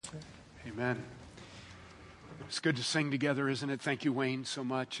Amen. It's good to sing together, isn't it? Thank you, Wayne, so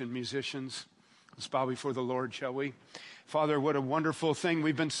much, and musicians. Let's bow before the Lord, shall we? Father, what a wonderful thing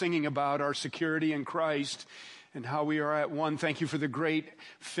we've been singing about, our security in Christ and how we are at one. Thank you for the great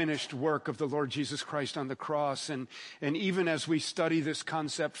finished work of the Lord Jesus Christ on the cross. And even as we study this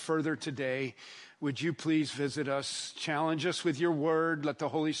concept further today, would you please visit us, challenge us with your word, let the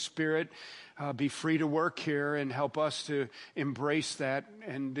Holy Spirit be free to work here and help us to embrace that,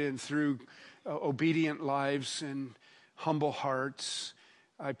 and through obedient lives and humble hearts,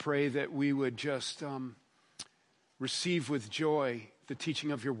 I pray that we would just receive with joy the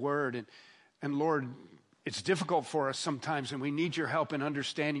teaching of your word. And Lord, it's difficult for us sometimes, and we need your help in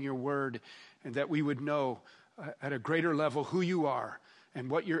understanding your word, and that we would know at a greater level who you are and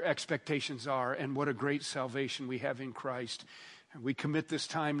what your expectations are and what a great salvation we have in Christ. And we commit this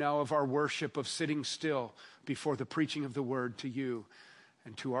time now of our worship, of sitting still before the preaching of the word to you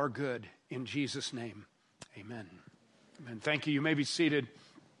and to our good. In Jesus' name, amen. Amen. Thank you. You may be seated.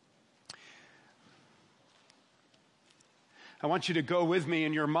 I want you to go with me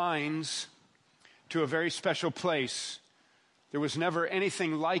in your minds to a very special place. There was never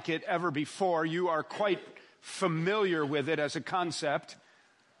anything like it ever before. You are quite familiar with it as a concept.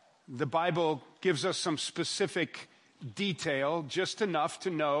 The Bible gives us some specific detail, just enough to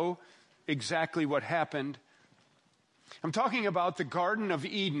know exactly what happened. I'm talking about the Garden of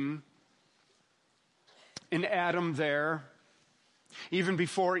Eden, in Adam there, even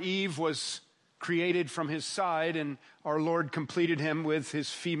before Eve was created from his side, and our Lord completed him with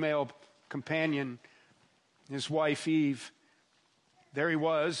his female companion, his wife Eve. There he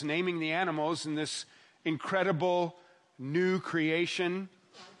was, naming the animals in this incredible new creation.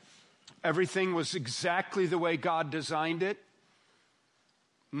 Everything was exactly the way God designed it.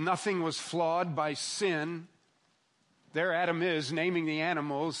 Nothing was flawed by sin. There Adam is, naming the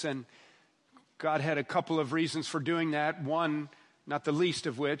animals, and God had a couple of reasons for doing that. One, not the least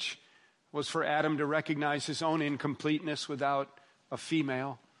of which, was for Adam to recognize his own incompleteness without a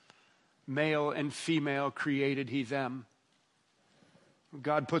female. Male and female created he them.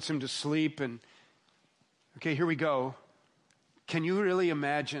 God puts him to sleep, and okay, here we go. Can you really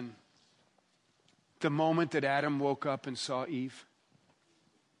imagine the moment that Adam woke up and saw Eve?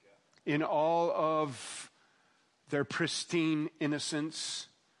 In all of their pristine innocence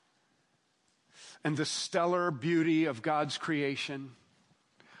and the stellar beauty of God's creation,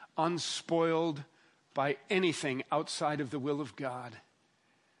 unspoiled by anything outside of the will of God.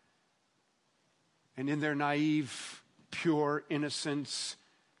 And in their naive, pure innocence,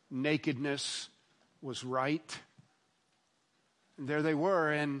 nakedness was right. And there they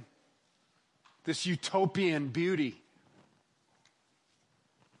were in this utopian beauty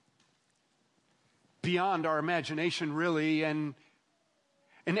beyond our imagination, really. And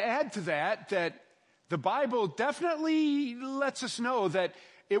add to that the Bible definitely lets us know that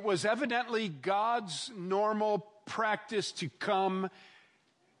it was evidently God's normal practice to come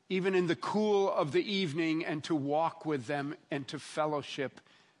even in the cool of the evening and to walk with them and to fellowship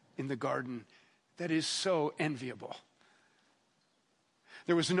in the garden. That is so enviable.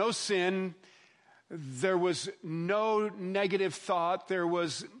 There was no sin. There was no negative thought. There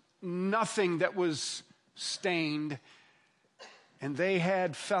was nothing that was stained. And they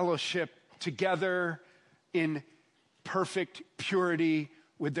had fellowship together in perfect purity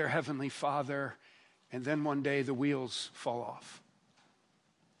with their Heavenly Father. And then one day the wheels fall off.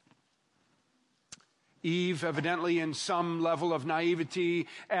 Eve, evidently in some level of naivety.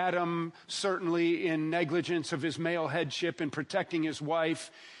 Adam, certainly in negligence of his male headship in protecting his wife.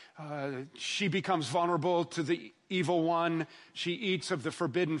 She becomes vulnerable to the evil one. She eats of the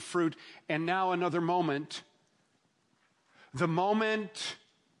forbidden fruit. And now another moment. The moment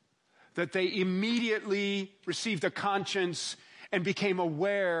that they immediately received a conscience and became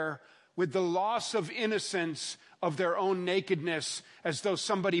aware with the loss of innocence of their own nakedness, as though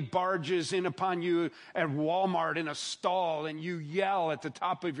somebody barges in upon you at Walmart in a stall and you yell at the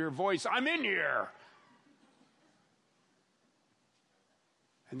top of your voice, "I'm in here!"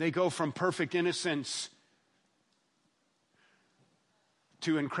 And they go from perfect innocence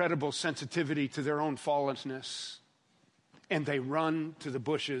to incredible sensitivity to their own fallenness. And they run to the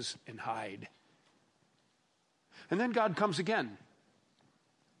bushes and hide. And then God comes again.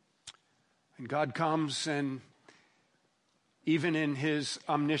 And God comes, and even in his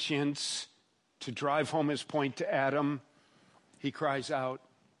omniscience, to drive home his point to Adam, he cries out,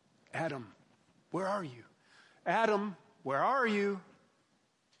 "Adam, where are you? Adam, where are you?"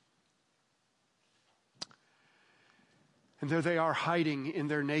 And there they are, hiding in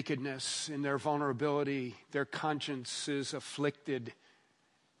their nakedness, in their vulnerability, their consciences afflicted.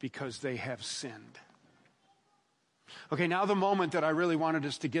 because they have sinned. Okay, now the moment that I really wanted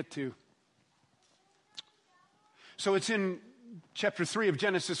us to get to. So it's in chapter 3 of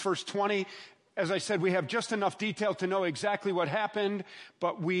Genesis, verse 20. As I said, we have just enough detail to know exactly what happened,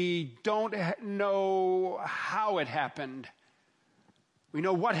 but we don't know how it happened. We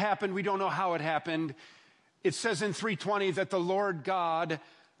know what happened, we don't know how it happened. It says in 3:20 that the Lord God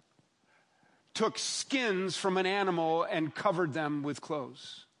took skins from an animal and covered them with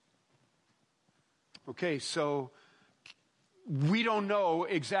clothes. Okay, so we don't know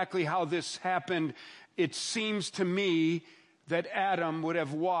exactly how this happened. It seems to me that Adam would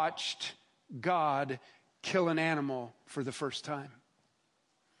have watched God kill an animal for the first time.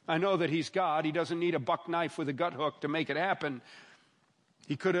 I know that he's God. He doesn't need a buck knife with a gut hook to make it happen.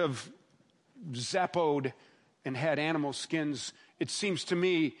 He could have zappoed and had animal skins. It seems to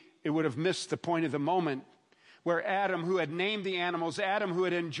me it would have missed the point of the moment where Adam, who had named the animals, Adam, who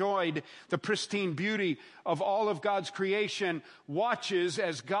had enjoyed the pristine beauty of all of God's creation, watches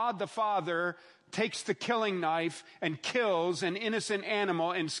as God the Father takes the killing knife and kills an innocent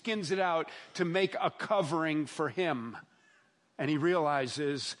animal and skins it out to make a covering for him. And he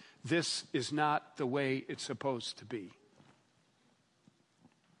realizes this is not the way it's supposed to be.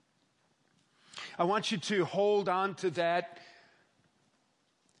 I want you to hold on to that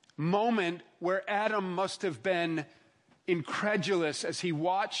moment where Adam must have been incredulous as he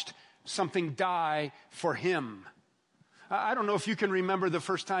watched something die for him. I don't know if you can remember the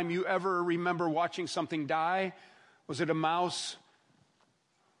first time you ever remember watching something die. Was it a mouse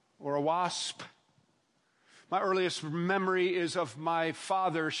or a wasp? My earliest memory is of my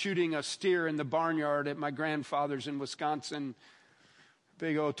father shooting a steer in the barnyard at my grandfather's in Wisconsin.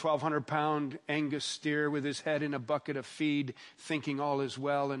 Big old 1,200-pound Angus steer with his head in a bucket of feed, thinking all is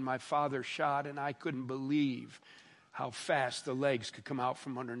well, and my father shot, and I couldn't believe how fast the legs could come out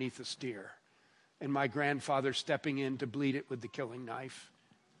from underneath the steer. And my grandfather stepping in to bleed it with the killing knife.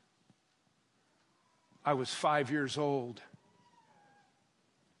 I was 5 years old.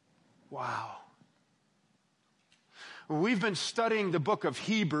 Wow. We've been studying the book of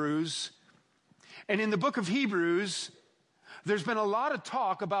Hebrews, and in the book of Hebrews, there's been a lot of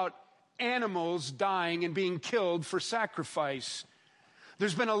talk about animals dying and being killed for sacrifice.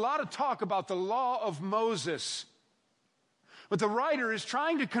 There's been a lot of talk about the law of Moses. But the writer is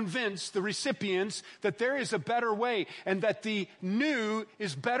trying to convince the recipients that there is a better way and that the new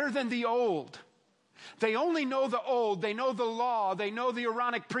is better than the old. They only know the old. They know the law. They know the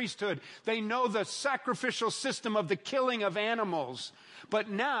Aaronic priesthood. They know the sacrificial system of the killing of animals. But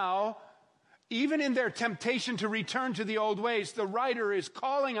now, even in their temptation to return to the old ways, the writer is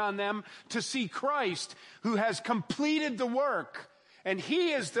calling on them to see Christ, who has completed the work. And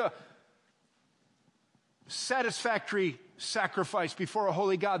he is the satisfactory sacrifice before a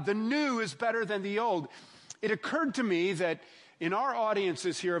holy God. The new is better than the old. It occurred to me that in our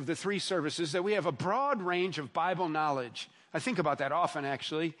audiences here of the three services that we have a broad range of Bible knowledge. I think about that often,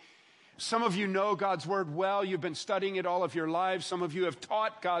 actually. Some of you know God's Word well. You've been studying it all of your lives. Some of you have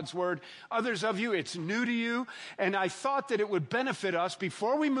taught God's Word. Others of you, it's new to you. And I thought that it would benefit us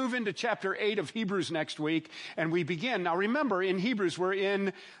before we move into chapter 8 of Hebrews next week and we begin. Now remember, in Hebrews, we're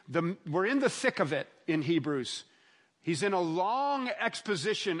in the thick of it in Hebrews. He's in a long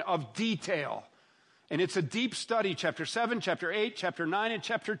exposition of detail. And it's a deep study, chapter 7, chapter 8, chapter 9, and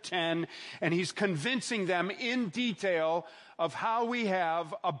chapter 10. And he's convincing them in detail of how we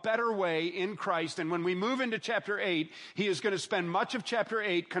have a better way in Christ. And when we move into chapter 8, he is going to spend much of chapter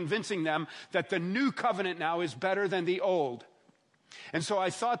 8 convincing them that the new covenant now is better than the old. And so I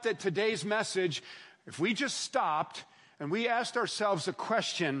thought that today's message, if we just stopped and we asked ourselves a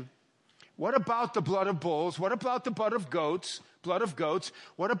question, what about the blood of bulls? What about the blood of goats?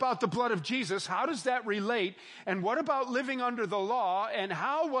 What about the blood of Jesus? How does that relate? And what about living under the law? And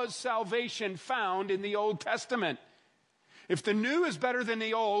how was salvation found in the Old Testament? If the new is better than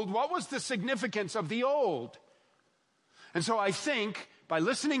the old, what was the significance of the old? And so I think by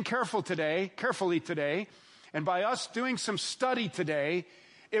listening carefully today, and by us doing some study today,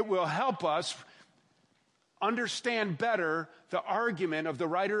 it will help us understand better the argument of the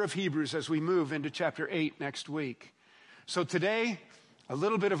writer of Hebrews as we move into chapter 8 next week. So today, a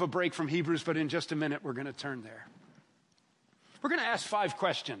little bit of a break from Hebrews, but in just a minute, we're going to turn there. We're going to ask 5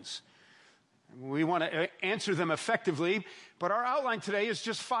 questions. We want to answer them effectively, but our outline today is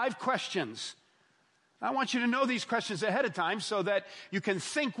just 5 questions. I want you to know these questions ahead of time so that you can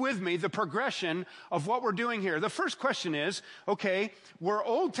think with me the progression of what we're doing here. The first question is, okay, were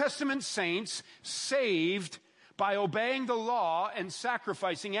Old Testament saints saved by obeying the law and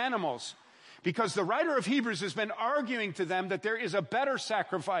sacrificing animals? Because the writer of Hebrews has been arguing to them that there is a better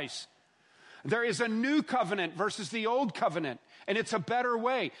sacrifice. There is a new covenant versus the old covenant, and it's a better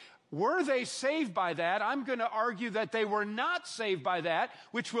way. Were they saved by that? I'm going to argue that they were not saved by that,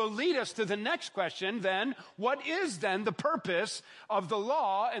 which will lead us to the next question then. What is then the purpose of the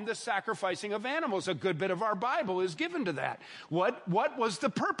law and the sacrificing of animals? A good bit of our Bible is given to that. What was the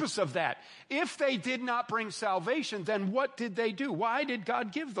purpose of that? If they did not bring salvation, then what did they do? Why did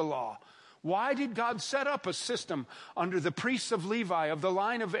God give the law? Why did God set up a system under the priests of Levi, of the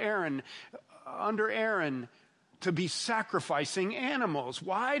line of Aaron, under Aaron, to be sacrificing animals?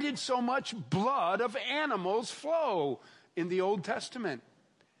 Why did so much blood of animals flow in the Old Testament?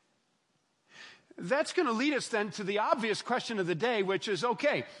 That's going to lead us then to the obvious question of the day, which is,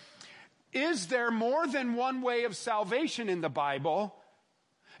 okay, is there more than one way of salvation in the Bible?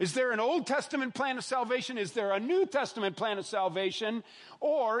 Is there an Old Testament plan of salvation? Is there a New Testament plan of salvation?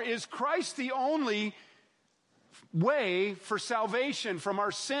 Or is Christ the only way for salvation from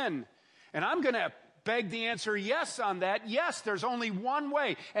our sin? And I'm going to beg the answer yes on that. Yes, there's only one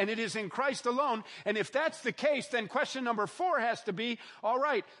way, and it is in Christ alone. And if that's the case, then question number 4 has to be, all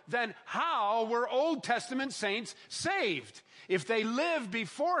right, then how were Old Testament saints saved? If they lived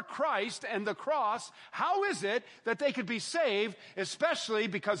before Christ and the cross, how is it that they could be saved, especially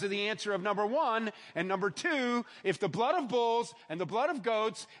because of the answer of number 1 and number 2, if the blood of bulls and the blood of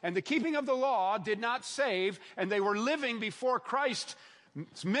goats and the keeping of the law did not save, and they were living before Christ's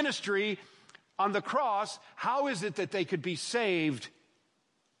ministry on the cross, how is it that they could be saved?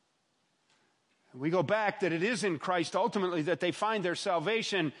 We go back that it is in Christ ultimately that they find their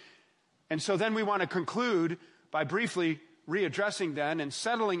salvation. And so then we want to conclude by briefly readdressing then and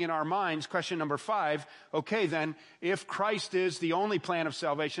settling in our minds question number 5. Okay, then, if Christ is the only plan of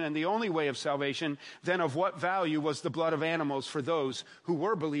salvation and the only way of salvation, then of what value was the blood of animals for those who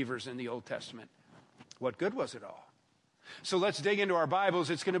were believers in the Old Testament? What good was it all? So let's dig into our Bibles.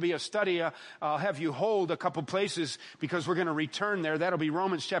 It's going to be a study. I'll have you hold a couple places because we're going to return there. That'll be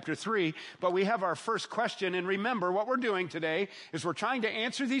Romans chapter 3. But we have our first question. And remember, what we're doing today is we're trying to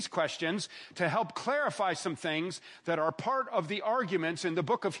answer these questions to help clarify some things that are part of the arguments in the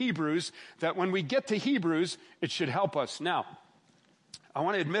book of Hebrews, that when we get to Hebrews, it should help us. Now, I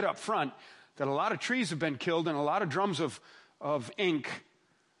want to admit up front that a lot of trees have been killed and a lot of drums of ink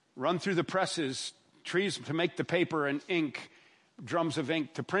run through the presses, trees to make the paper and ink, drums of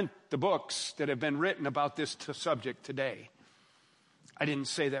ink to print the books that have been written about this subject today. I didn't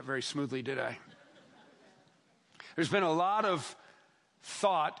say that very smoothly, did I? There's been a lot of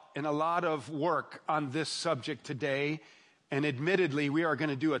thought and a lot of work on this subject today, and admittedly, we are going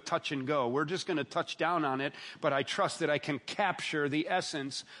to do a touch and go. We're just going to touch down on it, but I trust that I can capture the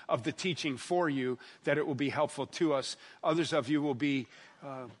essence of the teaching for you, that it will be helpful to us. Others of you will be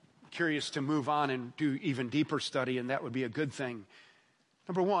curious to move on and do even deeper study, and that would be a good thing.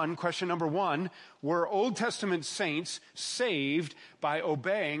 Question number 1, were Old Testament saints saved by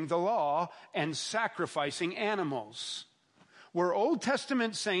obeying the law and sacrificing animals? Were Old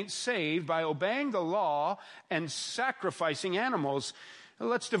Testament saints saved by obeying the law and sacrificing animals?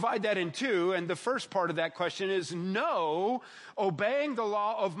 Let's divide that in 2, and the first part of that question is no, obeying the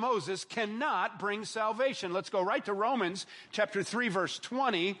law of Moses cannot bring salvation. Let's go right to Romans chapter 3, verse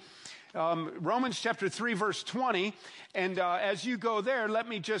 20. Romans chapter 3, verse 20. And as you go there, let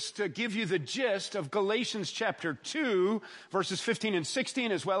me just give you the gist of Galatians chapter 2, verses 15 and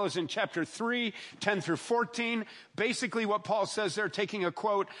 16, as well as in chapter 3, 10 through 14. Basically what Paul says there, taking a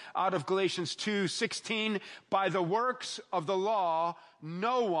quote out of Galatians 2, 16, by the works of the law,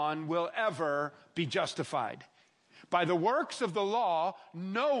 no one will ever be justified. By the works of the law,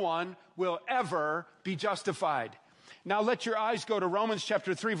 no one will ever be justified. Now let your eyes go to Romans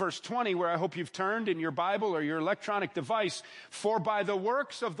chapter 3, verse 20, where I hope you've turned in your Bible or your electronic device. For by the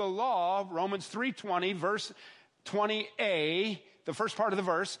works of the law, Romans 3:20, verse 20a, the first part of the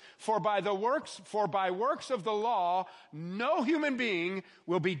verse, for by works of the law, no human being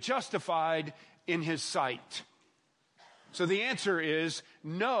will be justified in his sight. So the answer is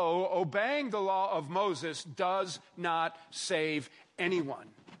no, obeying the law of Moses does not save anyone.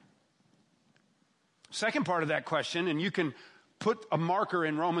 Second part of that question, and you can put a marker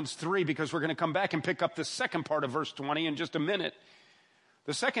in Romans 3 because we're going to come back and pick up the second part of verse 20 in just a minute.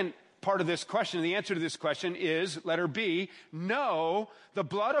 The second part of this question, the answer to this question is, letter B, no, the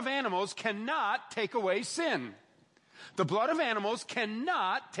blood of animals cannot take away sin. The blood of animals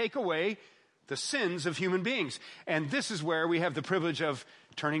cannot take away the sins of human beings. And this is where we have the privilege of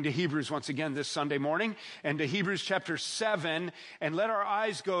turning to Hebrews once again this Sunday morning, and to Hebrews chapter 7, and let our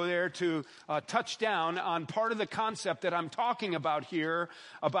eyes go there to touch down on part of the concept that I'm talking about here,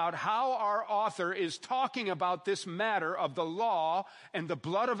 about how our author is talking about this matter of the law and the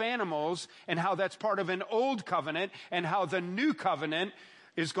blood of animals, and how that's part of an old covenant, and how the new covenant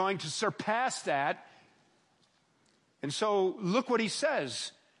is going to surpass that. And so look what he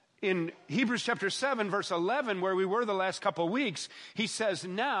says. In Hebrews chapter 7, verse 11, where we were the last couple of weeks, he says,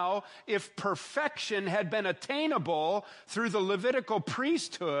 now, if perfection had been attainable through the Levitical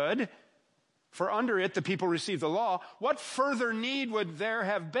priesthood, for under it the people received the law, what further need would there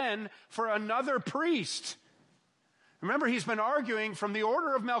have been for another priest? Remember, he's been arguing from the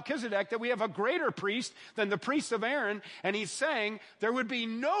order of Melchizedek that we have a greater priest than the priest of Aaron, and he's saying there would be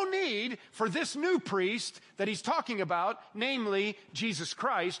no need for this new priest that he's talking about, namely Jesus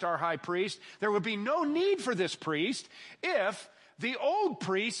Christ, our high priest. There would be no need for this priest if the old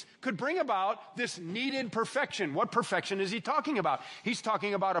priest could bring about this needed perfection. What perfection is he talking about? He's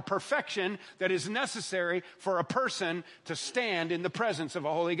talking about a perfection that is necessary for a person to stand in the presence of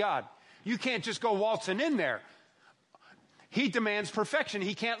a holy God. You can't just go waltzing in there. He demands perfection.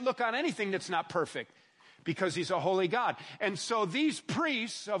 He can't look on anything that's not perfect because he's a holy God. And so these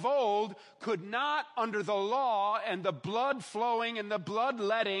priests of old could not, under the law and the blood flowing and the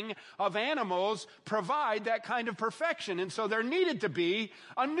bloodletting of animals, provide that kind of perfection. And so there needed to be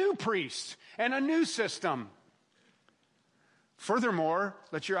a new priest and a new system. Furthermore,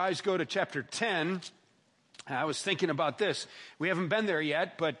 let your eyes go to chapter 10. I was thinking about this. We haven't been there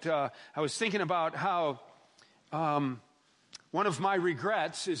yet, but I was thinking about how one of my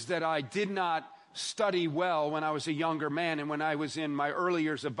regrets is that I did not study well when I was a younger man, and when I was in my early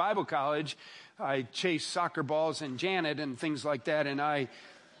years of Bible college, I chased soccer balls and Janet and things like that,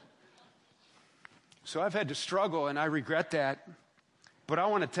 so I've had to struggle, and I regret that. But I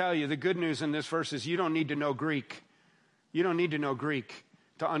want to tell you, the good news in this verse is you don't need to know Greek. You don't need to know Greek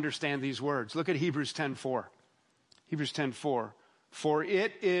to understand these words. Look at Hebrews 10:4. Hebrews 10:4. For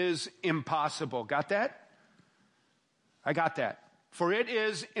it is impossible. Got that? I got that. For it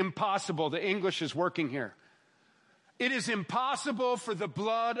is impossible. The English is working here. It is impossible for the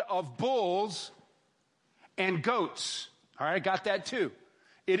blood of bulls and goats. All right, I got that too.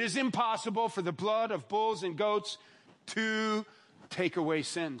 It is impossible for the blood of bulls and goats to take away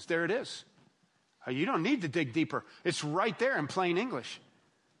sins. There it is. You don't need to dig deeper. It's right there in plain English.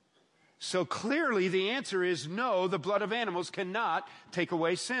 So clearly the answer is no, the blood of animals cannot take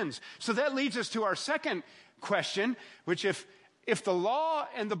away sins. So that leads us to our second question, which if the law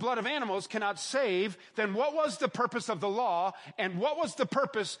and the blood of animals cannot save, then what was the purpose of the law, and what was the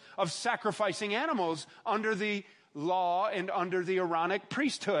purpose of sacrificing animals under the law and under the Aaronic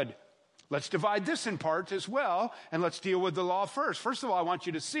priesthood? Let's divide this in parts as well, and let's deal with the law first. First of all, I want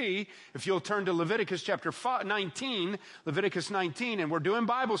you to see, if you'll turn to Leviticus chapter 19, Leviticus 19, and we're doing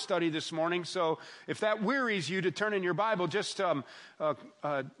Bible study this morning, so if that wearies you to turn in your Bible, just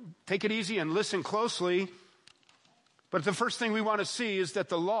take it easy and listen closely. But the first thing we want to see is that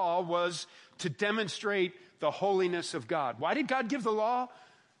the law was to demonstrate the holiness of God. Why did God give the law?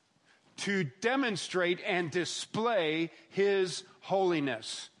 To demonstrate and display his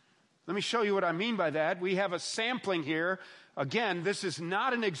holiness. Let me show you what I mean by that. We have a sampling here. Again, this is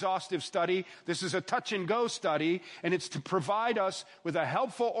not an exhaustive study. This is a touch and go study, and it's to provide us with a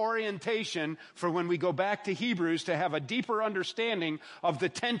helpful orientation for when we go back to Hebrews to have a deeper understanding of the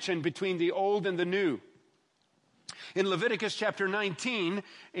tension between the old and the new. In Leviticus chapter 19,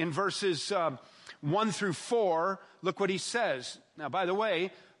 in verses 1 through 4, look what he says. Now, by the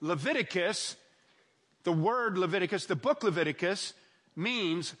way, Leviticus, the word Leviticus, the book Leviticus,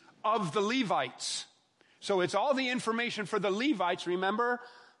 means of the Levites. So it's all the information for the Levites. Remember,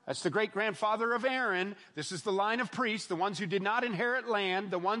 that's the great-grandfather of Aaron. This is the line of priests, the ones who did not inherit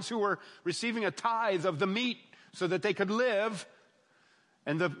land, the ones who were receiving a tithe of the meat so that they could live.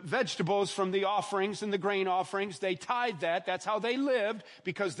 And the vegetables from the offerings and the grain offerings, they tithed that. That's how they lived,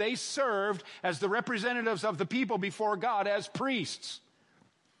 because they served as the representatives of the people before God as priests.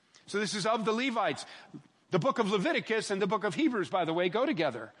 So this is of the Levites. The book of Leviticus and the book of Hebrews, by the way, go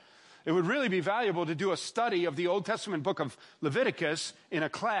together. It would really be valuable to do a study of the Old Testament book of Leviticus in a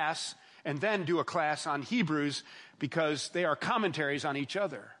class, and then do a class on Hebrews, because they are commentaries on each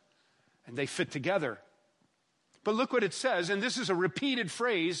other, and they fit together. But look what it says, and this is a repeated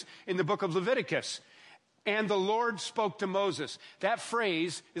phrase in the book of Leviticus. And the Lord spoke to Moses. That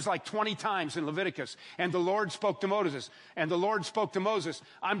phrase is like 20 times in Leviticus. And the Lord spoke to Moses. And the Lord spoke to Moses.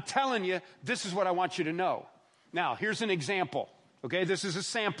 I'm telling you, this is what I want you to know. Now, here's an example. Okay, this is a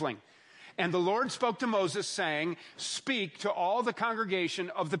sampling. And the Lord spoke to Moses, saying, speak to all the congregation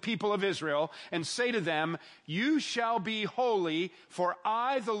of the people of Israel, and say to them, you shall be holy, for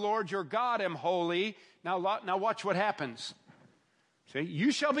I, the Lord your God, am holy. Now watch what happens. See,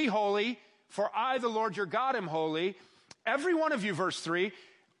 you shall be holy, for I, the Lord your God, am holy. Every one of you, verse 3,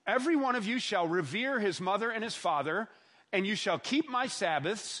 every one of you shall revere his mother and his father, and you shall keep my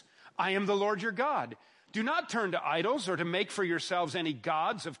Sabbaths. I am the Lord your God. Do not turn to idols or to make for yourselves any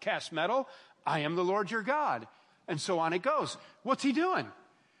gods of cast metal. I am the Lord your God. And so on it goes. What's he doing?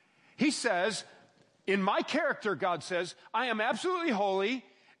 He says, in my character, God says, I am absolutely holy,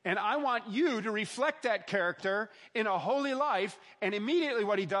 and I want you to reflect that character in a holy life. And immediately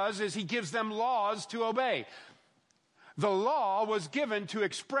what he does is he gives them laws to obey. The law was given to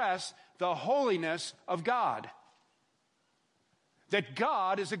express the holiness of God. That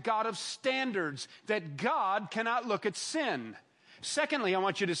God is a God of standards, that God cannot look at sin. Secondly, I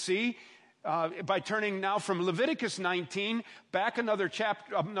want you to see, by turning now from Leviticus 19 back another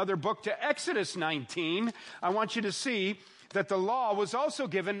book to Exodus 19, I want you to see that the law was also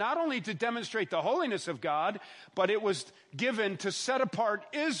given not only to demonstrate the holiness of God, but it was given to set apart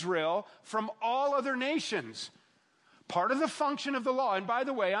Israel from all other nations. Part of the function of the law, and by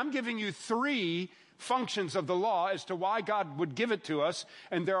the way, I'm giving you 3 functions of the law as to why God would give it to us,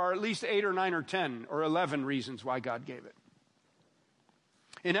 and there are at least 8 or 9 or 10 or 11 reasons why God gave it.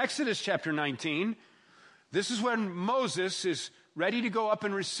 In Exodus chapter 19, this is when Moses is ready to go up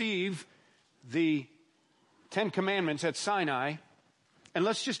and receive the 10 Commandments at Sinai. And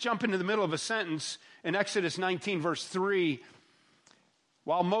let's just jump into the middle of a sentence in Exodus 19, verse 3.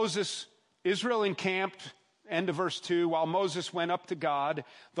 While Israel encamped, end of verse 2, while Moses went up to God,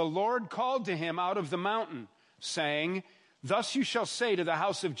 the Lord called to him out of the mountain, saying, thus you shall say to the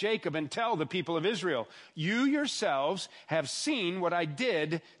house of Jacob and tell the people of Israel, you yourselves have seen what I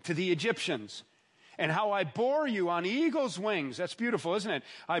did to the Egyptians, and how I bore you on eagle's wings. That's beautiful, isn't it?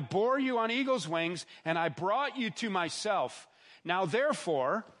 I bore you on eagle's wings, and I brought you to myself. Now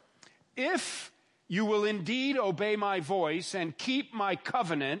therefore, if you will indeed obey my voice and keep my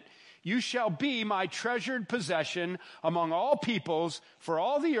covenant, you shall be my treasured possession among all peoples, for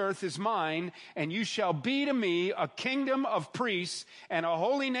all the earth is mine, and you shall be to me a kingdom of priests and a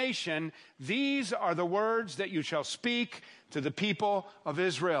holy nation. These are the words that you shall speak to the people of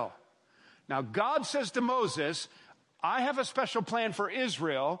Israel. Now God says to Moses, I have a special plan for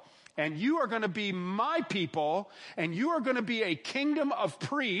Israel, and you are going to be my people, and you are going to be a kingdom of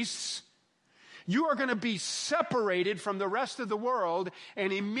priests. You are going to be separated from the rest of the world,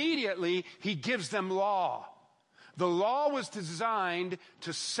 and immediately he gives them law. The law was designed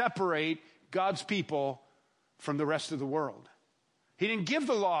to separate God's people from the rest of the world. He didn't give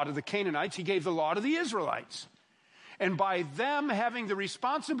the law to the Canaanites, he gave the law to the Israelites. And by them having the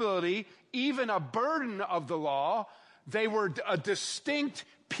responsibility, even a burden of the law, they were a distinct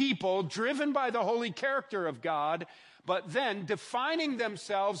people driven by the holy character of God, but then defining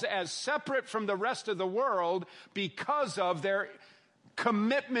themselves as separate from the rest of the world because of their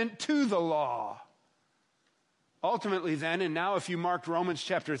commitment to the law. Ultimately then, and now if you marked Romans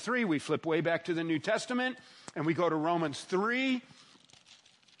chapter 3, we flip way back to the New Testament, and we go to Romans 3,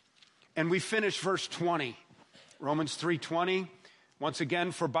 and we finish verse 20. Romans 3:20, once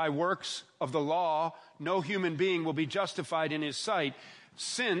again, for by works of the law, no human being will be justified in his sight,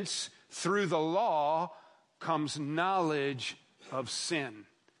 since through the law comes knowledge of sin.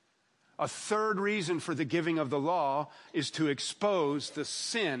 A third reason for the giving of the law is to expose the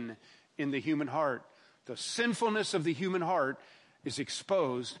sin in the human heart. The sinfulness of the human heart is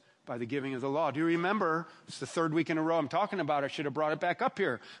exposed by the giving of the law. Do you remember? It's the 3rd week in a row I'm talking about. I should have brought it back up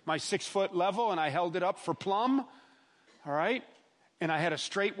here. My 6-foot level, and I held it up for plumb. All right? And I had a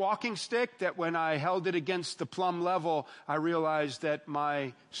straight walking stick that when I held it against the plumb level, I realized that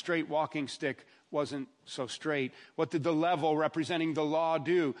my straight walking stick wasn't so straight. What did the level representing the law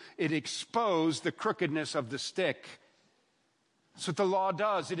do? It exposed the crookedness of the stick. That's what the law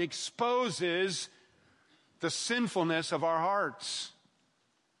does. It exposes the sinfulness of our hearts.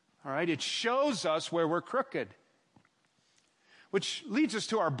 All right? It shows us where we're crooked. Which leads us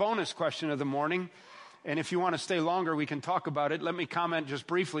to our bonus question of the morning. And if you want to stay longer, we can talk about it. Let me comment just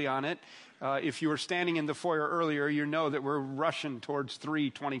briefly on it. If you were standing in the foyer earlier, you know that we're rushing towards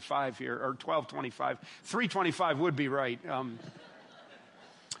 3:25 here, or 12:25. 3:25 would be right.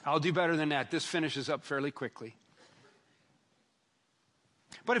 I'll do better than that. This finishes up fairly quickly.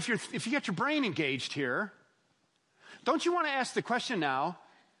 But if you get your brain engaged here, don't you want to ask the question now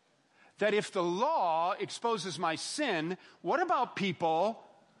that if the law exposes my sin, what about people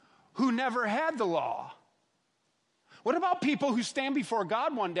who never had the law? What about people who stand before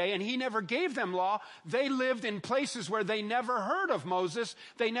God one day and he never gave them law? They lived in places where they never heard of Moses.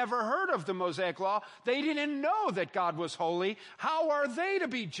 They never heard of the Mosaic law. They didn't know that God was holy. How are they to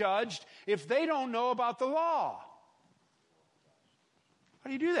be judged if they don't know about the law? How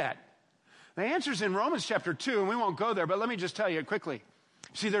do you do that? The answer's in Romans chapter 2, and we won't go there, but let me just tell you quickly.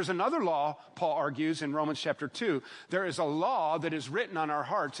 See, there's another law, Paul argues in Romans chapter 2. There is a law that is written on our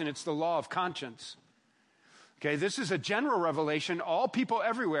hearts, and it's the law of conscience. Okay, this is a general revelation. All people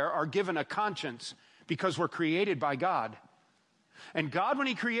everywhere are given a conscience because we're created by God. And God, when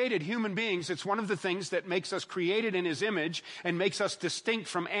he created human beings, it's one of the things that makes us created in his image and makes us distinct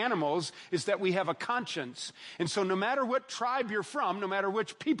from animals is that we have a conscience. And so no matter what tribe you're from, no matter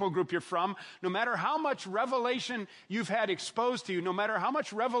which people group you're from, no matter how much revelation you've had exposed to you, no matter how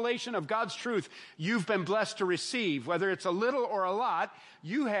much revelation of God's truth you've been blessed to receive, whether it's a little or a lot,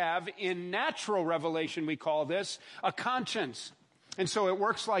 you have in natural revelation, we call this, a conscience. And so it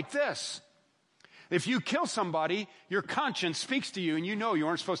works like this. If you kill somebody, your conscience speaks to you and you know you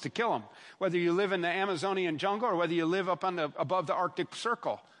aren't supposed to kill them. Whether you live in the Amazonian jungle or whether you live up above the Arctic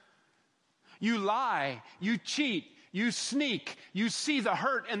Circle. You lie, you cheat, you sneak, you see the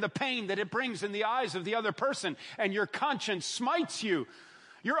hurt and the pain that it brings in the eyes of the other person and your conscience smites you.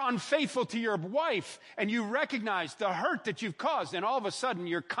 You're unfaithful to your wife and you recognize the hurt that you've caused and all of a sudden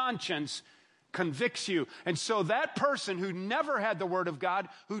your conscience convicts you. And so that person who never had the word of God,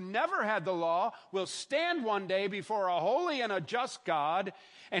 who never had the law, will stand one day before a holy and a just God,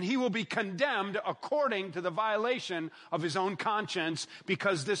 and he will be condemned according to the violation of his own conscience,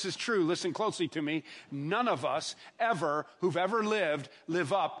 because this is true. Listen closely to me. None of us ever, who've ever lived,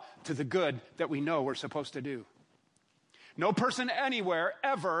 live up to the good that we know we're supposed to do. No person anywhere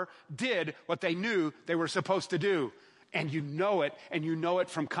ever did what they knew they were supposed to do. And you know it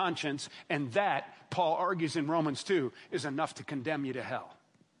from conscience, and that, Paul argues in Romans 2, is enough to condemn you to hell.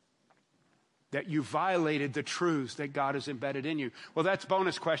 That you violated the truths that God has embedded in you. Well, that's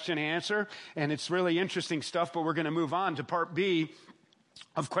bonus question answer, and it's really interesting stuff, but we're going to move on to part B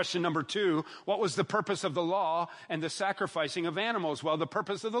of question number 2. What was the purpose of the law and the sacrificing of animals? Well, the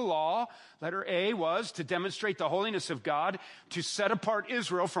purpose of the law, letter A, was to demonstrate the holiness of God, to set apart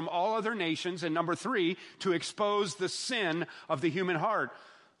Israel from all other nations, and number 3, to expose the sin of the human heart.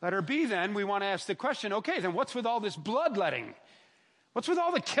 Letter B, then, we want to ask the question, okay, then what's with all this bloodletting? What's with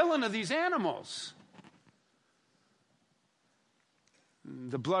all the killing of these animals?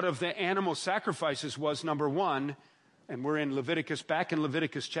 The blood of the animal sacrifices was, number 1, and we're in Leviticus, back in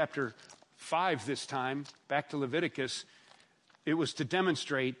Leviticus chapter 5 this time, back to Leviticus. It was to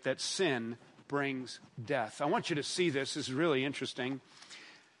demonstrate that sin brings death. I want you to see this. This is really interesting.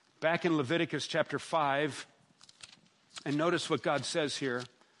 Back in Leviticus chapter 5, and notice what God says here.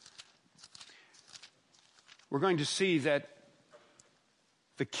 We're going to see that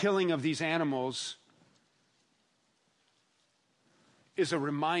the killing of these animals is a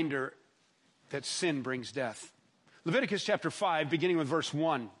reminder that sin brings death. Leviticus chapter 5, beginning with verse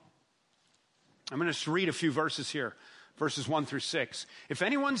 1. I'm going to read a few verses here, verses 1 through 6. If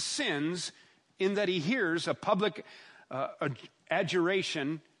anyone sins in that he hears a public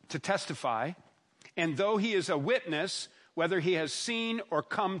adjuration to testify, and though he is a witness, whether he has seen or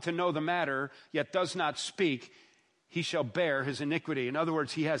come to know the matter, yet does not speak, he shall bear his iniquity. In other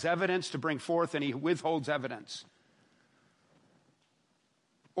words, he has evidence to bring forth and he withholds evidence.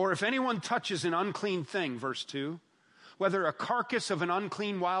 Or if anyone touches an unclean thing, verse 2, whether a carcass of an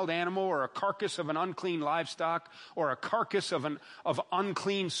unclean wild animal or a carcass of an unclean livestock or a carcass of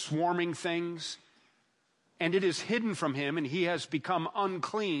unclean swarming things, and it is hidden from him and he has become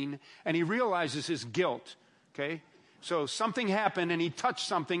unclean and he realizes his guilt, okay? So something happened and he touched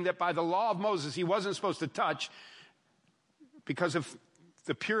something that by the law of Moses he wasn't supposed to touch because of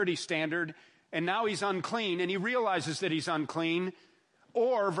the purity standard, and now he's unclean and he realizes that he's unclean.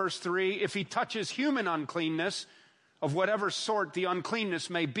 Or, verse 3, if he touches human uncleanness, of whatever sort the uncleanness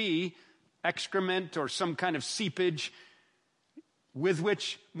may be, excrement or some kind of seepage with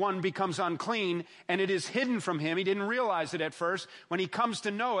which one becomes unclean, and it is hidden from him. He didn't realize it at first. When he comes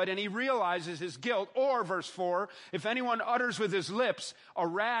to know it and he realizes his guilt, or verse 4, if anyone utters with his lips a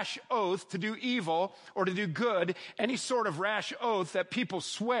rash oath to do evil or to do good, any sort of rash oath that people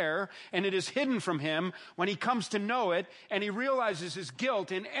swear, and it is hidden from him, when he comes to know it and he realizes his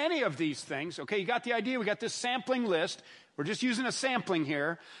guilt in any of these things, okay, you got the idea? We got this sampling list. We're just using a sampling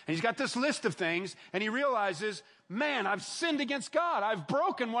here. And he's got this list of things, and he realizes, man, I've sinned against God. I've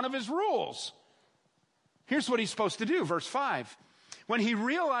broken one of his rules. Here's what he's supposed to do, verse 5. When he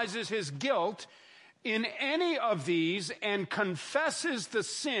realizes his guilt in any of these and confesses the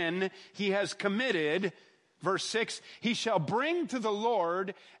sin he has committed, Verse 6, he shall bring to the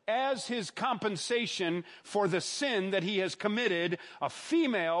Lord as his compensation for the sin that he has committed a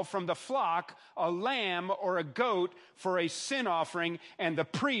female from the flock, a lamb or a goat for a sin offering, and the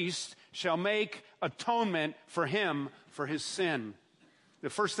priest shall make atonement for him for his sin.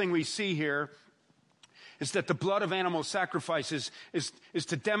 The first thing we see here is that the blood of animal sacrifices is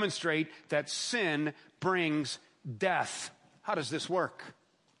to demonstrate that sin brings death. How does this work?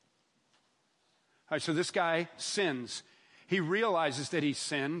 All right, so this guy sins. He realizes that he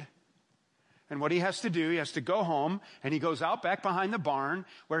sinned. And what he has to do, he has to go home, and he goes out back behind the barn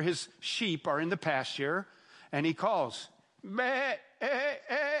where his sheep are in the pasture, and he calls, "Meh, eh,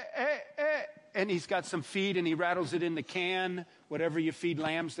 eh, eh, eh." And he's got some feed, and he rattles it in the can, whatever you feed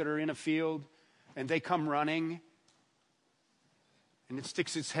lambs that are in a field, and they come running. And it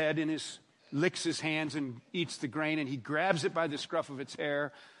sticks its head in licks his hands and eats the grain, and he grabs it by the scruff of its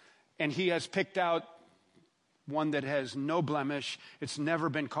hair. And he has picked out one that has no blemish. It's never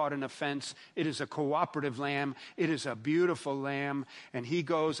been caught in a fence. It is a cooperative lamb. It is a beautiful lamb. And he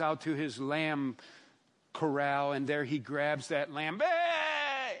goes out to his lamb corral, and there he grabs that lamb.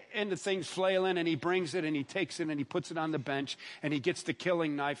 And the thing's flailing, and he brings it, and he takes it, and he puts it on the bench, and he gets the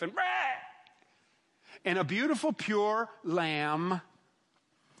killing knife, and a beautiful, pure lamb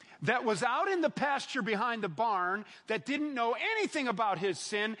that was out in the pasture behind the barn, that didn't know anything about his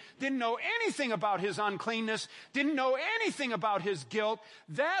sin, didn't know anything about his uncleanness, didn't know anything about his guilt.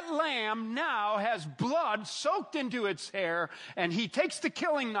 That lamb now has blood soaked into its hair, and he takes the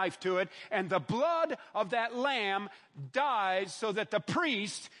killing knife to it, and the blood of that lamb dies so that the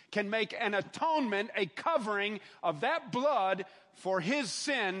priest can make an atonement, a covering of that blood for his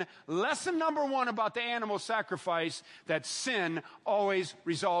sin. Lesson number one about the animal sacrifice, that sin always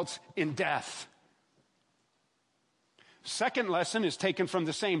results in death. Second lesson is taken from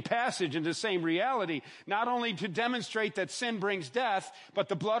the same passage and the same reality, not only to demonstrate that sin brings death, but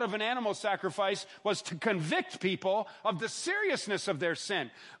the blood of an animal sacrifice was to convict people of the seriousness of their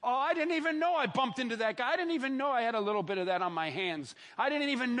sin. Oh, I didn't even know I bumped into that guy. I didn't even know I had a little bit of that on my hands. I didn't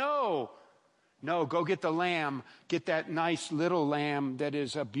even know. No, go get the lamb. Get that nice little lamb that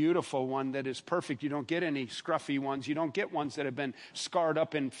is a beautiful one, that is perfect. You don't get any scruffy ones. You don't get ones that have been scarred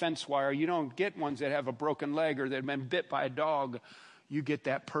up in fence wire. You don't get ones that have a broken leg or that have been bit by a dog. You get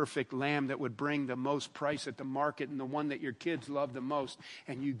that perfect lamb that would bring the most price at the market, and the one that your kids love the most.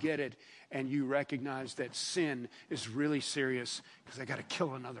 And you get it, and you recognize that sin is really serious because I got to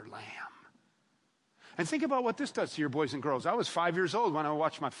kill another lamb. And think about what this does to your boys and girls. I was 5 years old when I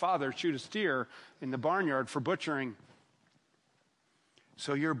watched my father shoot a steer in the barnyard for butchering.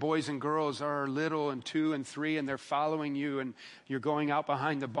 So your boys and girls are little and 2 and 3, and they're following you, and you're going out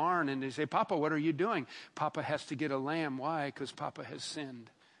behind the barn, and they say, "Papa, what are you doing?" "Papa has to get a lamb." "Why?" "Because Papa has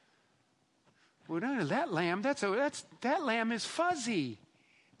sinned." "Well, no, that lamb, that lamb is Fuzzy.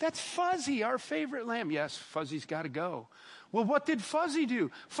 That's Fuzzy, our favorite lamb." "Yes, Fuzzy's got to go." "Well, what did Fuzzy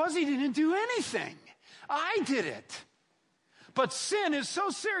do?" "Fuzzy didn't do anything. I did it." But sin is so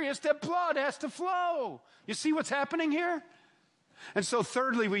serious that blood has to flow. You see what's happening here? And so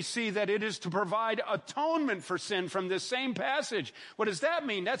thirdly, we see that it is to provide atonement for sin from this same passage. What does that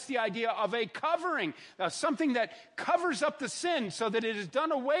mean? That's the idea of a covering, something that covers up the sin so that it is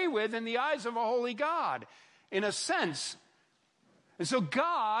done away with in the eyes of a holy God, in a sense. And so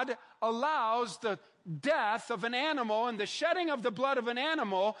God allows the death of an animal and the shedding of the blood of an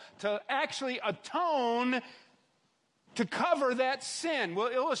animal to actually atone, to cover that sin. We'll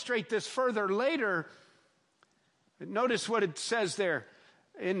illustrate this further later. Notice what it says there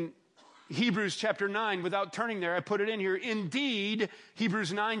in Hebrews chapter 9. Without turning there, I put it in here. Indeed,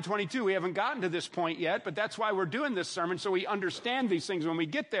 Hebrews 9:22. We haven't gotten to this point yet, but that's why we're doing this sermon, so we understand these things when we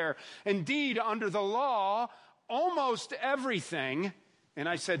get there. Indeed, under the law, almost everything, and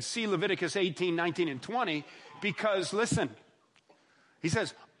I said see Leviticus 18, 19, and 20, because listen, he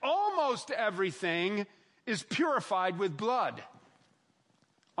says, almost everything is purified with blood.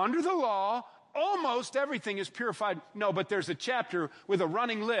 Under the law, almost everything is purified. No, but there's a chapter with a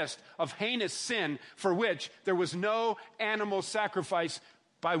running list of heinous sin for which there was no animal sacrifice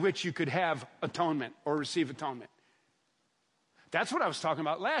by which you could have atonement or receive atonement. That's what I was talking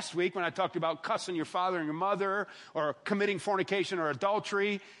about last week when I talked about cussing your father and your mother or committing fornication or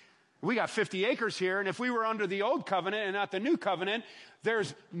adultery. We got 50 acres here, and if we were under the old covenant and not the new covenant,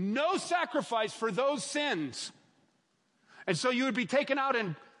 there's no sacrifice for those sins. And so you would be taken out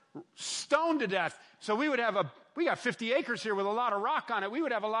and stoned to death. So we got 50 acres here with a lot of rock on it. We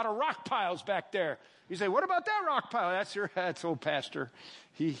would have a lot of rock piles back there. You say, what about that rock pile? That's old pastor.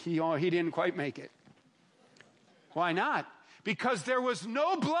 He didn't quite make it. Why not? Because there was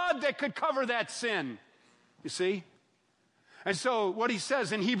no blood that could cover that sin. You see? And so what he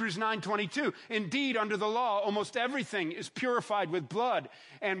says in Hebrews 9:22, indeed, under the law, almost everything is purified with blood,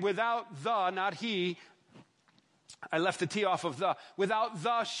 and without the, not he, I left the T off of the, without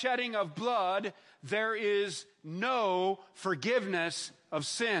the shedding of blood, there is no forgiveness of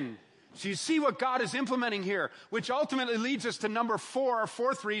sin. So you see what God is implementing here, which ultimately leads us to number 4, our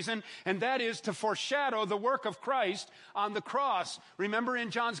fourth reason, and that is to foreshadow the work of Christ on the cross. Remember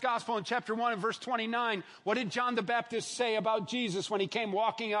in John's Gospel in chapter 1 and verse 29, what did John the Baptist say about Jesus when he came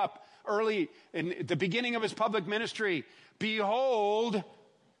walking up early in the beginning of his public ministry? Behold,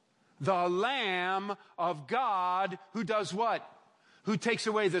 the Lamb of God who does what? Who takes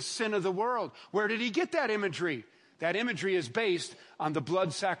away the sin of the world. Where did he get that imagery? That imagery is based on the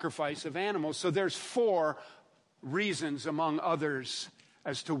blood sacrifice of animals. So there's 4 reasons among others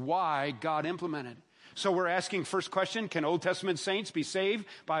as to why God implemented. So we're asking first question, can Old Testament saints be saved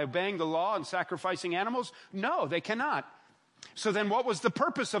by obeying the law and sacrificing animals? No, they cannot. So then what was the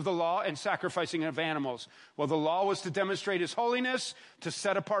purpose of the law and sacrificing of animals? Well, the law was to demonstrate his holiness, to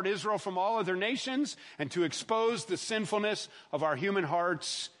set apart Israel from all other nations, and to expose the sinfulness of our human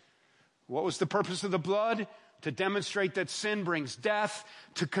hearts. What was the purpose of the blood? To demonstrate that sin brings death,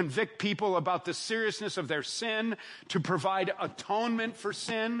 to convict people about the seriousness of their sin, to provide atonement for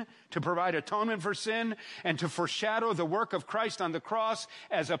sin, and to foreshadow the work of Christ on the cross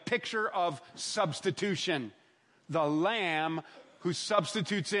as a picture of substitution. The Lamb who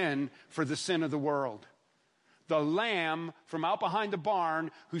substitutes in for the sin of the world. The Lamb from out behind the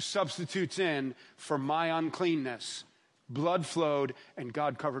barn who substitutes in for my uncleanness. Blood flowed and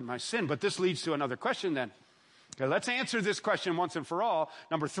God covered my sin. But this leads to another question then. Okay, let's answer this question once and for all.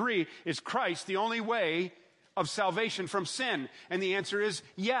 Number 3, is Christ the only way of salvation from sin? And the answer is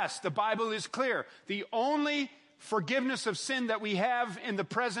yes. The Bible is clear. The only forgiveness of sin that we have in the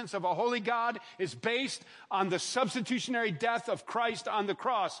presence of a holy God is based on the substitutionary death of Christ on the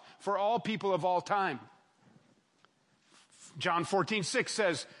cross for all people of all time. John 14:6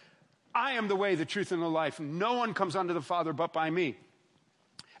 says, I am the way, the truth, and the life. No one comes unto the Father but by me.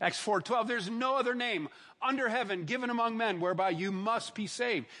 Acts 4:12, there's no other name under heaven given among men whereby you must be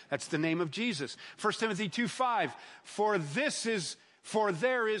saved. That's the name of Jesus. 1 Timothy 2:5, for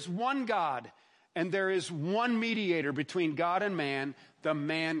there is one God, and there is one mediator between God and man, the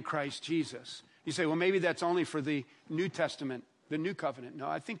man Christ Jesus. You say, well, maybe that's only for the New Testament, the New Covenant. No,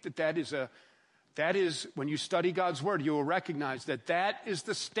 I think that is, when you study God's Word, you will recognize that is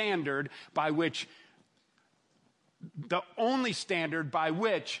the standard by which, the only standard by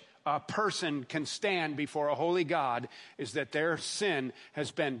which a person can stand before a holy God is that their sin has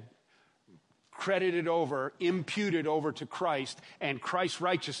been credited over, imputed over to Christ, and Christ's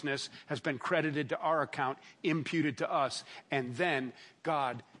righteousness has been credited to our account, imputed to us, and then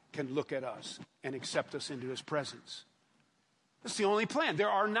God can look at us and accept us into his presence. That's the only plan. There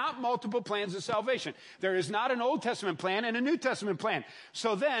are not multiple plans of salvation. There is not an Old Testament plan and a New Testament plan.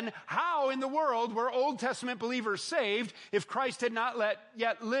 So then, how in the world were Old Testament believers saved if Christ had not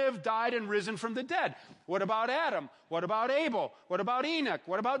yet lived, died, and risen from the dead? What about Adam? What about Abel? What about Enoch?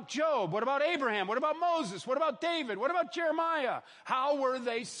 What about Job? What about Abraham? What about Moses? What about David? What about Jeremiah? How were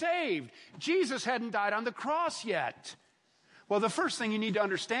they saved? Jesus hadn't died on the cross yet. Well, the first thing you need to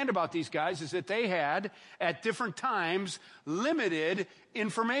understand about these guys is that they had, at different times, limited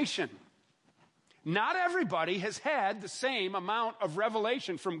information. Not everybody has had the same amount of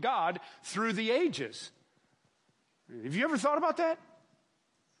revelation from God through the ages. Have you ever thought about that?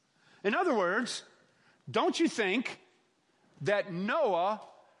 In other words, don't you think that Noah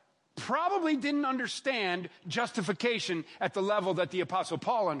probably didn't understand justification at the level that the Apostle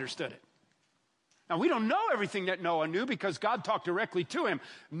Paul understood it? Now, we don't know everything that Noah knew because God talked directly to him.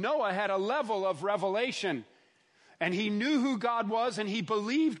 Noah had a level of revelation, and he knew who God was, and he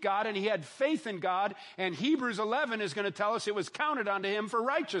believed God, and he had faith in God, and Hebrews 11 is going to tell us it was counted unto him for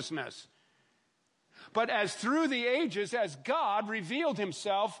righteousness. But as through the ages, as God revealed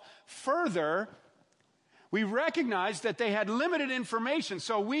himself further, we recognize that they had limited information,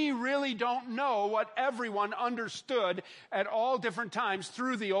 so we really don't know what everyone understood at all different times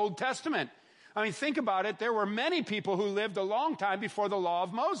through the Old Testament. I mean, think about it. There were many people who lived a long time before the law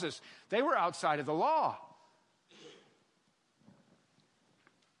of Moses. They were outside of the law.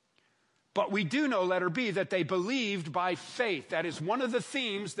 But we do know, letter B, that they believed by faith. That is one of the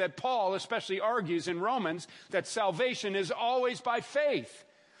themes that Paul especially argues in Romans, that salvation is always by faith.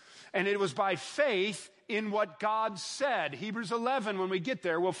 And it was by faith in what God said. Hebrews 11, when we get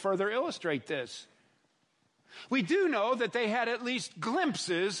there, will further illustrate this. We do know that they had at least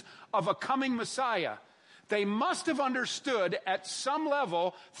glimpses of a coming Messiah. They must have understood at some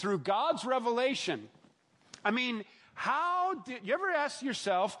level through God's revelation I mean, you ever ask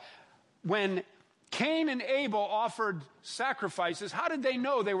yourself, when Cain and Abel offered sacrifices, how did they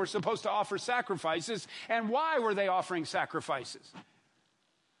know they were supposed to offer sacrifices, and why were they offering sacrifices?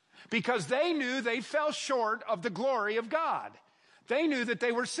 Because they knew they fell short of the glory of God. They knew that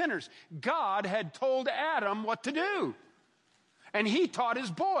they were sinners. God had told Adam what to do, and he taught his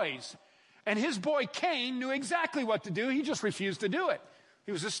boys. And his boy Cain knew exactly what to do. He just refused to do it.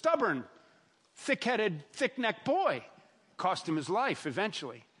 He was a stubborn, thick-headed, thick-necked boy. Cost him his life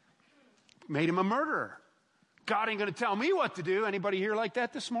eventually. Made him a murderer. God ain't going to tell me what to do. Anybody here like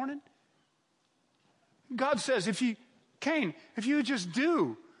that this morning? God says, Cain, if you would just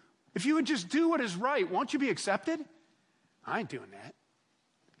do what is right, won't you be accepted? I ain't doing that.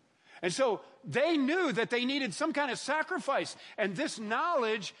 And so they knew that they needed some kind of sacrifice. And this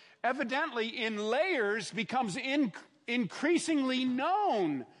knowledge, evidently in layers, becomes increasingly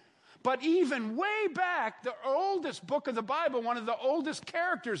known. But even way back, the oldest book of the Bible, one of the oldest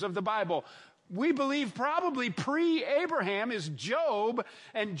characters of the Bible, we believe probably pre-Abraham, is Job.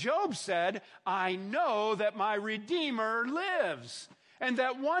 And Job said, I know that my Redeemer lives, and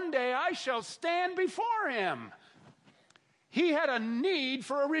that one day I shall stand before him. He had a need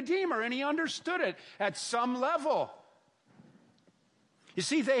for a Redeemer, and he understood it at some level. You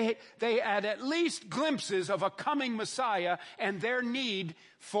see, they had at least glimpses of a coming Messiah and their need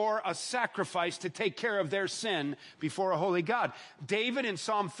for a sacrifice to take care of their sin before a holy God. David in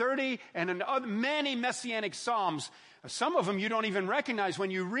Psalm 30 and in many messianic psalms, some of them you don't even recognize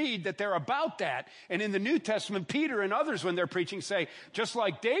when you read that they're about that. And in the New Testament, Peter and others, when they're preaching, say, just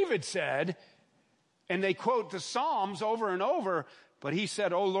like David said, and they quote the Psalms over and over, but he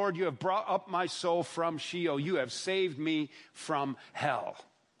said, "O Lord, you have brought up my soul from Sheol. You have saved me from hell."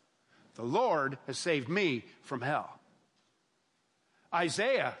 The Lord has saved me from hell.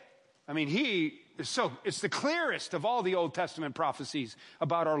 Isaiah, it's the clearest of all the Old Testament prophecies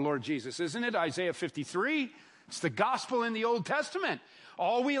about our Lord Jesus, isn't it? Isaiah 53, it's the gospel in the Old Testament.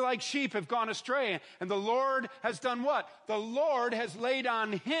 All we like sheep have gone astray, and the Lord has done what? The Lord has laid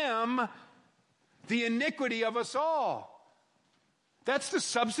on him the iniquity of us all. That's the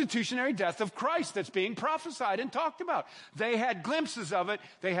substitutionary death of Christ that's being prophesied and talked about. They had glimpses of it.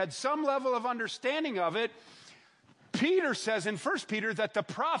 They had some level of understanding of it. Peter says in 1 Peter that the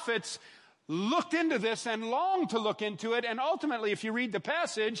prophets looked into this and longed to look into it. And ultimately, if you read the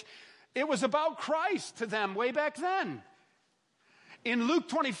passage, it was about Christ to them way back then. In Luke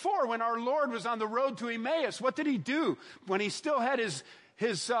 24, when our Lord was on the road to Emmaus, what did he do when he still had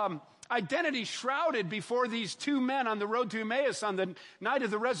his identity shrouded before these two men on the road to Emmaus on the night of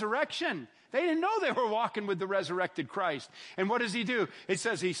the resurrection? They didn't know they were walking with the resurrected Christ. And what does he do? It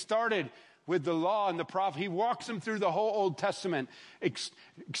says he started with the law and the prophet. He walks them through the whole Old Testament,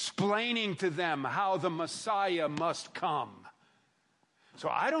 explaining to them how the Messiah must come. So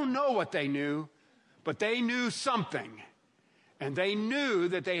I don't know what they knew, but they knew something. And they knew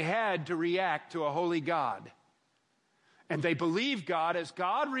that they had to react to a holy God. And they believed God as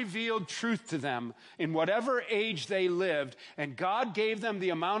God revealed truth to them in whatever age they lived. And God gave them the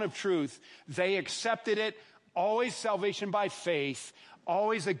amount of truth. They accepted it. Always salvation by faith.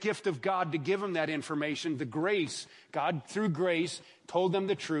 Always a gift of God to give them that information. The grace, God through grace told them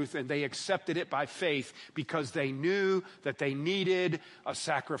the truth, and they accepted it by faith because they knew that they needed a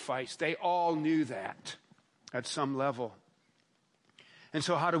sacrifice. They all knew that at some level. And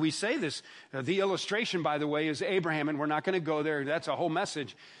so how do we say this? The illustration, by the way, is Abraham, and we're not going to go there. That's a whole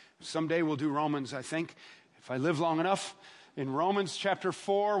message. Someday we'll do Romans, I think, if I live long enough. In Romans chapter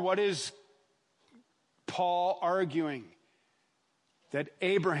 4, what is Paul arguing? That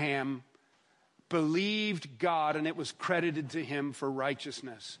Abraham believed God, and it was credited to him for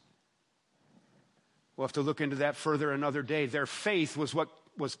righteousness. We'll have to look into that further another day. Their faith was what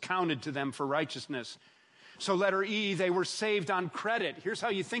was counted to them for righteousness. So letter E, they were saved on credit. Here's how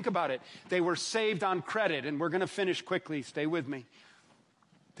you think about it. They were saved on credit, and we're going to finish quickly. Stay with me.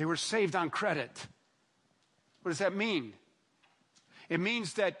 They were saved on credit. What does that mean? It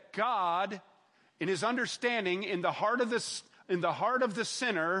means that God, in his understanding, in the heart of the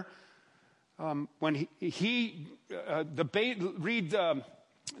sinner, when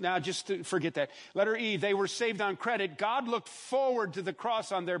just forget that. Letter E, they were saved on credit. God looked forward to the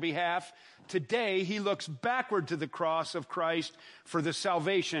cross on their behalf. Today, he looks backward to the cross of Christ for the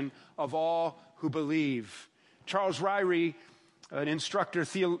salvation of all who believe. Charles Ryrie, an instructor,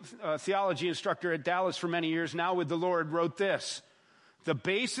 theology instructor at Dallas for many years, now with the Lord, wrote this: the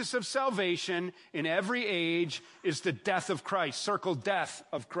basis of salvation in every age is the death of Christ. Circle death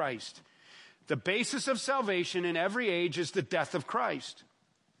of Christ. The basis of salvation in every age is the death of Christ.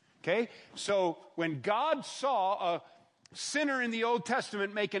 Okay? So when God saw a sinner in the Old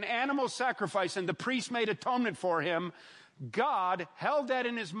Testament make an animal sacrifice and the priest made atonement for him, God held that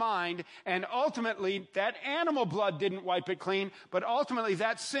in his mind, and ultimately that animal blood didn't wipe it clean, but ultimately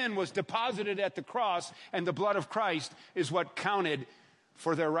that sin was deposited at the cross, and the blood of Christ is what counted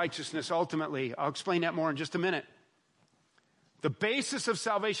for their righteousness ultimately. I'll explain that more in just a minute. The basis of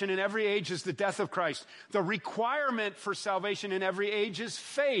salvation in every age is the death of Christ. The requirement for salvation in every age is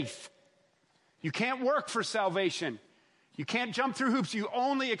faith. You can't work for salvation. You can't jump through hoops. You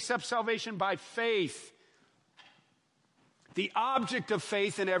only accept salvation by faith. The object of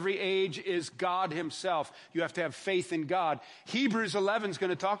faith in every age is God himself. You have to have faith in God. Hebrews 11 is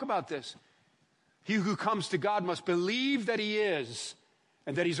going to talk about this. He who comes to God must believe that he is,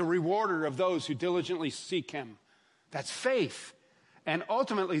 and that he's a rewarder of those who diligently seek him. That's faith. And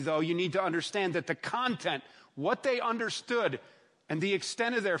ultimately, though, you need to understand that the content, what they understood, and the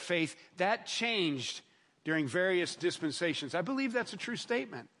extent of their faith, that changed during various dispensations. I believe that's a true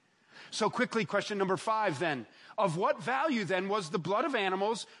statement. So quickly, question number 5 then. Of what value then was the blood of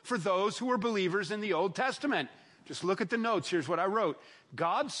animals for those who were believers in the Old Testament? Just look at the notes. Here's what I wrote.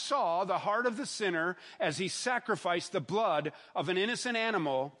 God saw the heart of the sinner as he sacrificed the blood of an innocent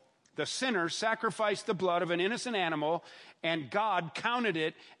animal. The sinner sacrificed the blood of an innocent animal, and God counted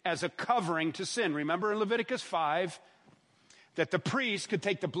it as a covering to sin. Remember in Leviticus 5 that the priest could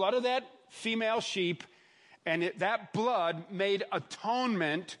take the blood of that female sheep, and that blood made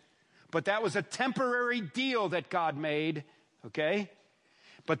atonement. But that was a temporary deal that God made, okay?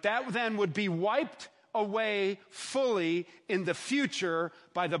 But that then would be wiped away fully in the future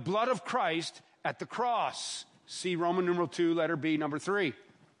by the blood of Christ at the cross. See Roman numeral 2, letter B, number 3.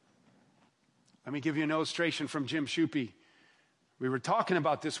 Let me give you an illustration from Jim Shupe. We were talking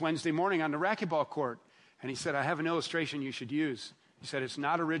about this Wednesday morning on the racquetball court, and he said, I have an illustration you should use. He said, it's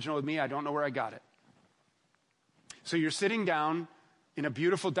not original with me. I don't know where I got it. So you're sitting down in a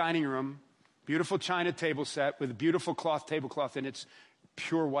beautiful dining room, beautiful china table set with a beautiful tablecloth, and it's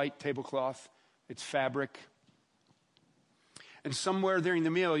pure white tablecloth. It's fabric. And somewhere during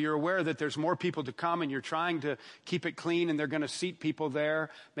the meal, you're aware that there's more people to come, and you're trying to keep it clean, and they're going to seat people there.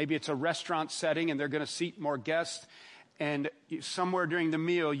 Maybe it's a restaurant setting, and they're going to seat more guests. And somewhere during the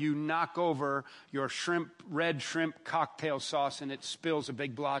meal, you knock over your red shrimp cocktail sauce, and it spills a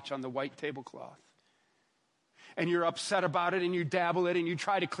big blotch on the white tablecloth. And you're upset about it, and you dabble it, and you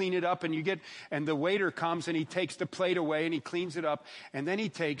try to clean it up, and the waiter comes, and he takes the plate away, and he cleans it up, and then he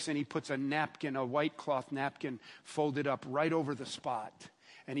puts a napkin, a white cloth napkin, folded up right over the spot,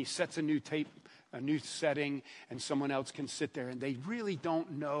 and he sets a new setting, and someone else can sit there, and they really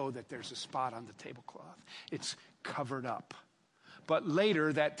don't know that there's a spot on the tablecloth. It's covered up. But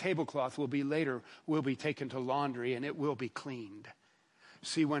later, that tablecloth will be taken to laundry, and it will be cleaned.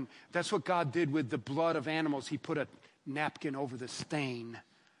 See, that's what God did with the blood of animals. He put a napkin over the stain.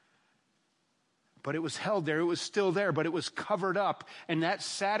 But it was held there. It was still there, but it was covered up. And that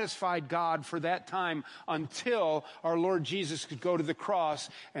satisfied God for that time until our Lord Jesus could go to the cross.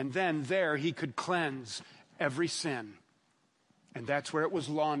 And then there he could cleanse every sin. And that's where it was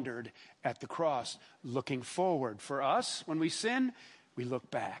laundered at the cross. Looking forward. For us, when we sin, we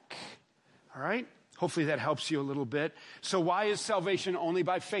look back. All right? Hopefully that helps you a little bit. So why is salvation only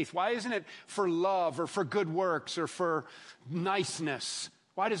by faith? Why isn't it for love or for good works or for niceness?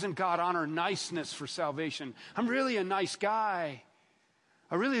 Why doesn't God honor niceness for salvation? I'm really a nice guy.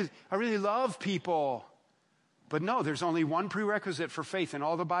 I really love people. But no, there's only one prerequisite for faith in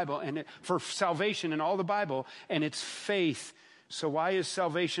all the Bible, and for salvation in all the Bible, and it's faith. So why is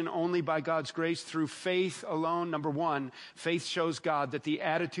salvation only by God's grace through faith alone? Number 1, faith shows God that the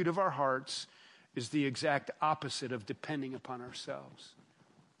attitude of our hearts is the exact opposite of depending upon ourselves.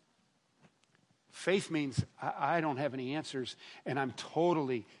 Faith means I don't have any answers, and I'm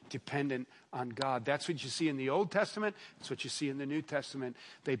totally dependent on God. That's what you see in the Old Testament. That's what you see in the New Testament.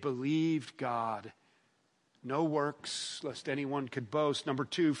 They believed God. No works, lest anyone could boast. Number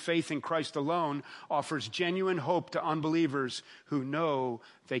 2, faith in Christ alone offers genuine hope to unbelievers who know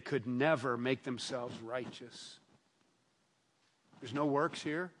they could never make themselves righteous. There's no works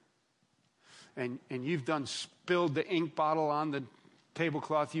here. And you've spilled the ink bottle on the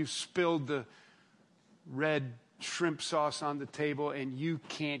tablecloth. You've spilled the red shrimp sauce on the table, and you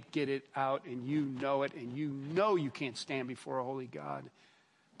can't get it out, and you know it, and you know you can't stand before a holy God.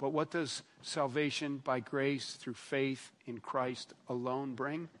 But what does salvation by grace through faith in Christ alone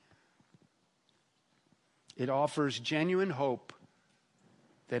bring? It offers genuine hope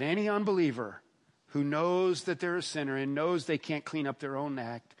that any unbeliever who knows that they're a sinner and knows they can't clean up their own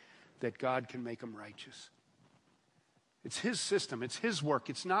act, that God can make them righteous. It's his system. It's his work.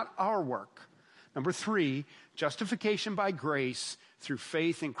 It's not our work. Number 3, justification by grace through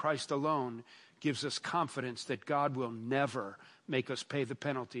faith in Christ alone gives us confidence that God will never make us pay the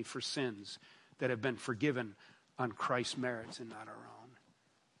penalty for sins that have been forgiven on Christ's merits and not our own.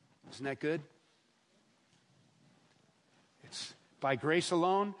 Isn't that good? It's by grace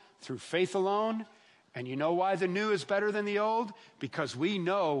alone, through faith alone. And you know why the new is better than the old? Because we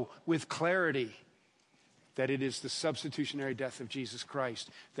know with clarity that it is the substitutionary death of Jesus Christ,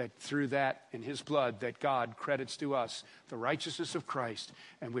 that through that in his blood that God credits to us the righteousness of Christ,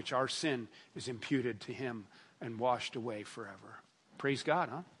 and which our sin is imputed to him and washed away forever. Praise God,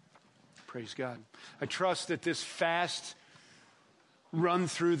 huh? Praise God. I trust that this fast run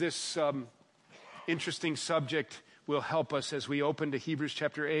through this interesting subject will help us as we open to Hebrews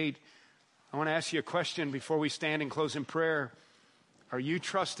chapter 8. I want to ask you a question before we stand and close in prayer. Are you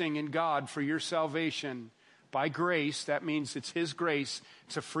trusting in God for your salvation by grace? That means it's his grace.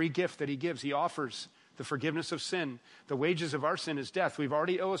 It's a free gift that he gives. He offers the forgiveness of sin. The wages of our sin is death. We've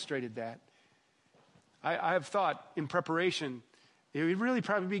already illustrated that. I have thought in preparation, it would really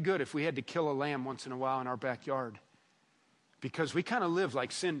probably be good if we had to kill a lamb once in a while in our backyard, because we kind of live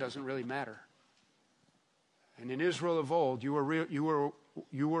like sin doesn't really matter. And in Israel of old, you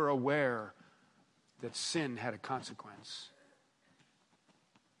were aware that sin had a consequence.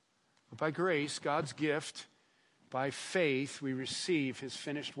 But by grace, God's gift, by faith, we receive his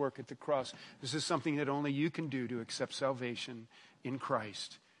finished work at the cross. This is something that only you can do to accept salvation in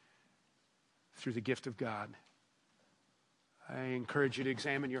Christ through the gift of God. I encourage you to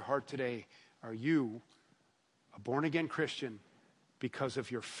examine your heart today. Are you a born-again Christian because of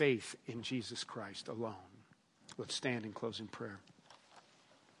your faith in Jesus Christ alone? Let's stand and close in prayer.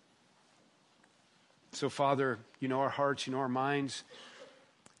 So, Father, you know our hearts, you know our minds.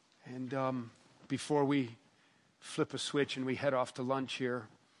 And before we flip a switch and we head off to lunch here,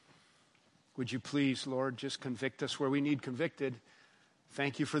 would you please, Lord, just convict us where we need convicted.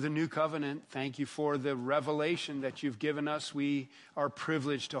 Thank you for the new covenant. Thank you for the revelation that you've given us. We are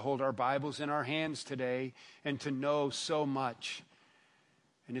privileged to hold our Bibles in our hands today and to know so much.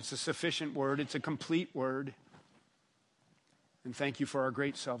 And it's a sufficient word. It's a complete word. And thank you for our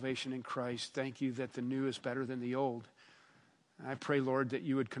great salvation in Christ. Thank you that the new is better than the old. I pray, Lord, that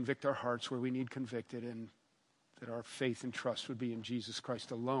you would convict our hearts where we need convicted, and that our faith and trust would be in Jesus Christ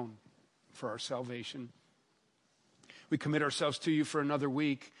alone for our salvation. We commit ourselves to you for another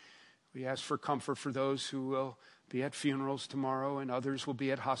week. We ask for comfort for those who will be at funerals tomorrow, and others will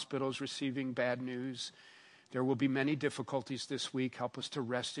be at hospitals receiving bad news. There will be many difficulties this week. Help us to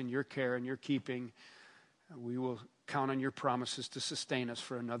rest in your care and your keeping. We will count on your promises to sustain us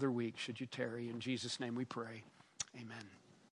for another week should you tarry. In Jesus' name we pray. Amen.